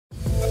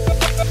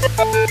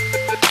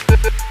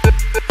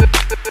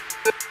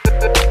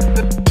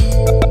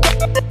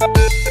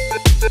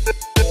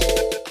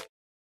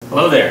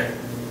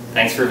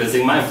for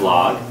visiting my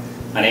vlog.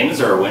 My name is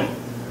Erwin.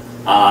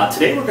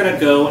 Today we're going to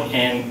go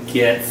and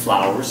get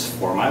flowers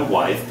for my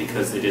wife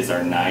because it is our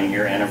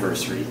 9-year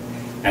anniversary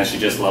and she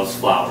just loves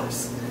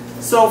flowers.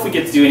 So if we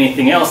get to do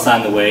anything else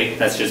on the way,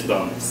 that's just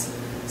bonus.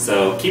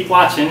 So keep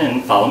watching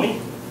and follow me.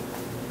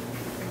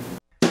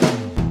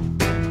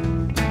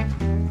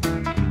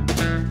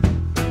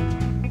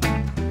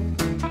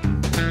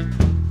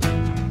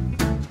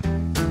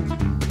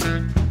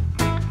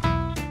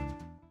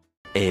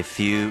 A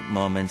few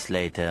moments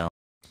later.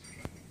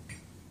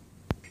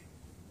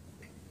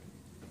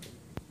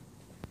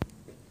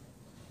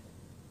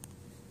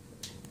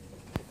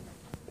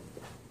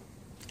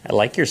 I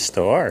like your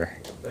store.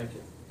 Thank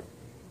you.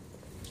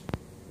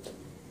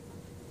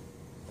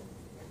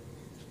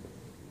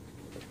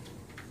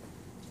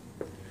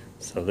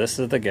 So this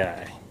is the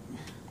guy.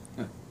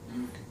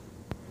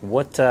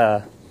 What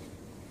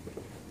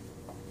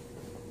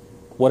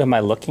am I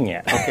looking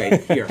at?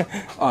 Okay, here.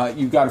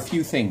 You've got a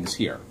few things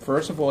here.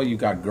 First of all, you've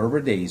got Gerber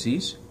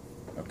daisies.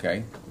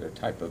 Okay, they're a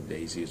type of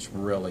daisy. It's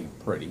really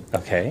pretty.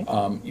 Okay.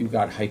 You've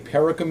got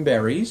Hypericum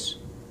berries.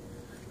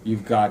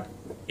 You've got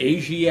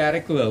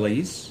Asiatic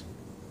lilies,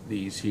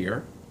 these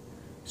here.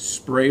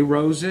 Spray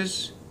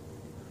roses.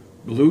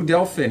 Blue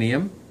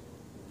delphinium.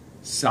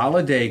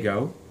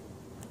 Solidago.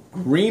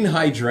 Green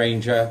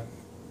hydrangea.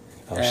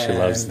 Oh, she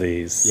loves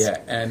these. Yeah,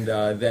 and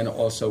then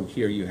also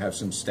here you have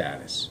some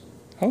status.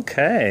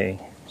 Okay.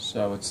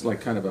 So it's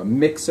like kind of a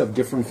mix of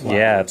different flowers.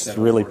 Yeah, it's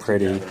really work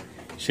pretty. together.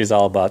 She's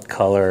all about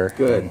color.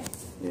 Good.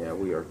 Yeah,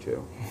 we are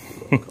too.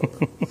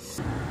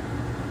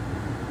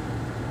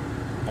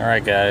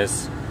 Alright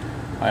guys,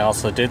 I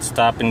also did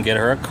stop and get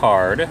her a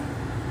card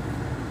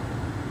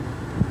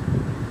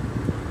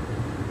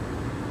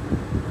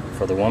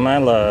for the woman I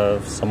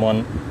love.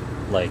 Someone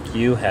like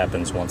you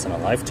happens once in a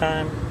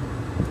lifetime.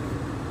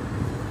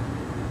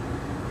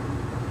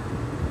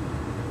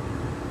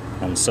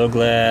 I'm so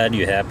glad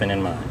you happen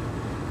in mine.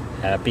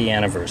 Happy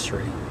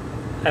anniversary.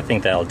 I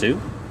think that'll do.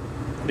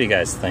 What do you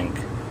guys think?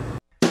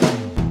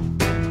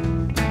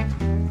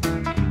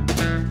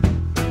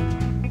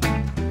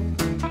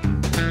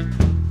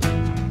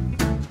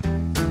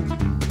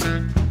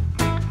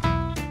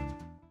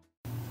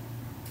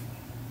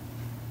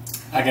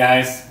 Hi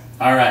guys.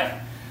 Alright,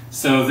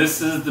 so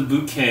this is the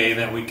bouquet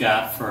that we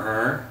got for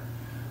her.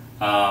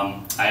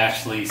 I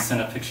actually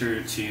sent a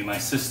picture to my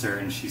sister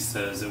and she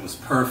says it was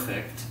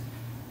perfect.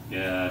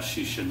 Yeah,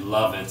 she should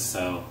love it,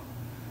 so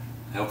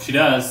I hope she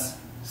does.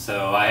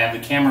 So I have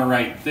the camera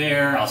right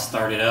there. I'll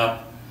start it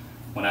up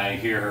when I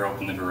hear her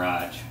open the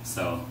garage.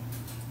 So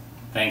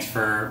thanks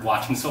for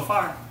watching so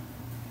far.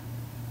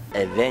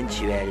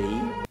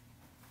 Eventually.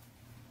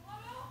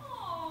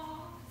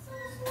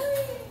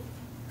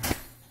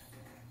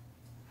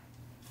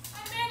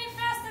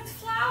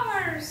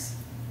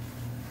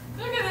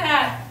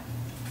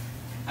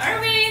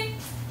 Erwin!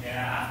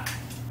 Yeah.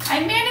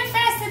 I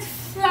manifested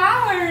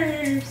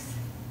flowers!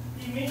 What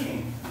do you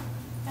mean?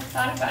 I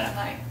thought about it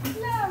like,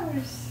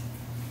 flowers.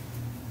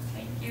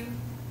 Thank you.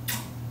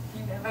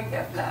 You never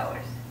get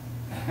flowers.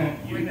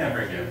 You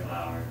never get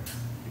flowers.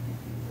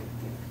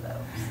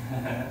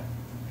 Flowers.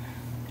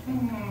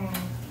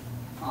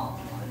 Oh,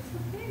 it's so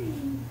pretty.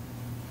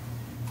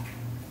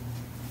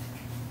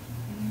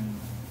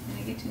 I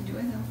get to enjoy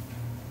them.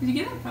 Where'd you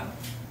get them from?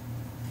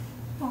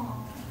 Oh.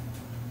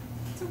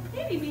 So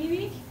pretty,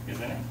 baby.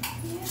 Isn't it?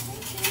 Yeah,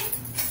 thank you.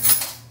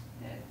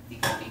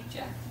 Big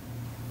picture.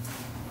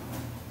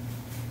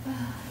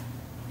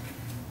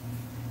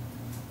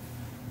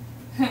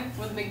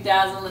 With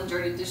McDazzle and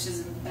dirty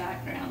dishes in the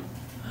background.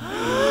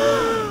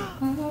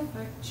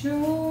 Perfect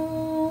joy.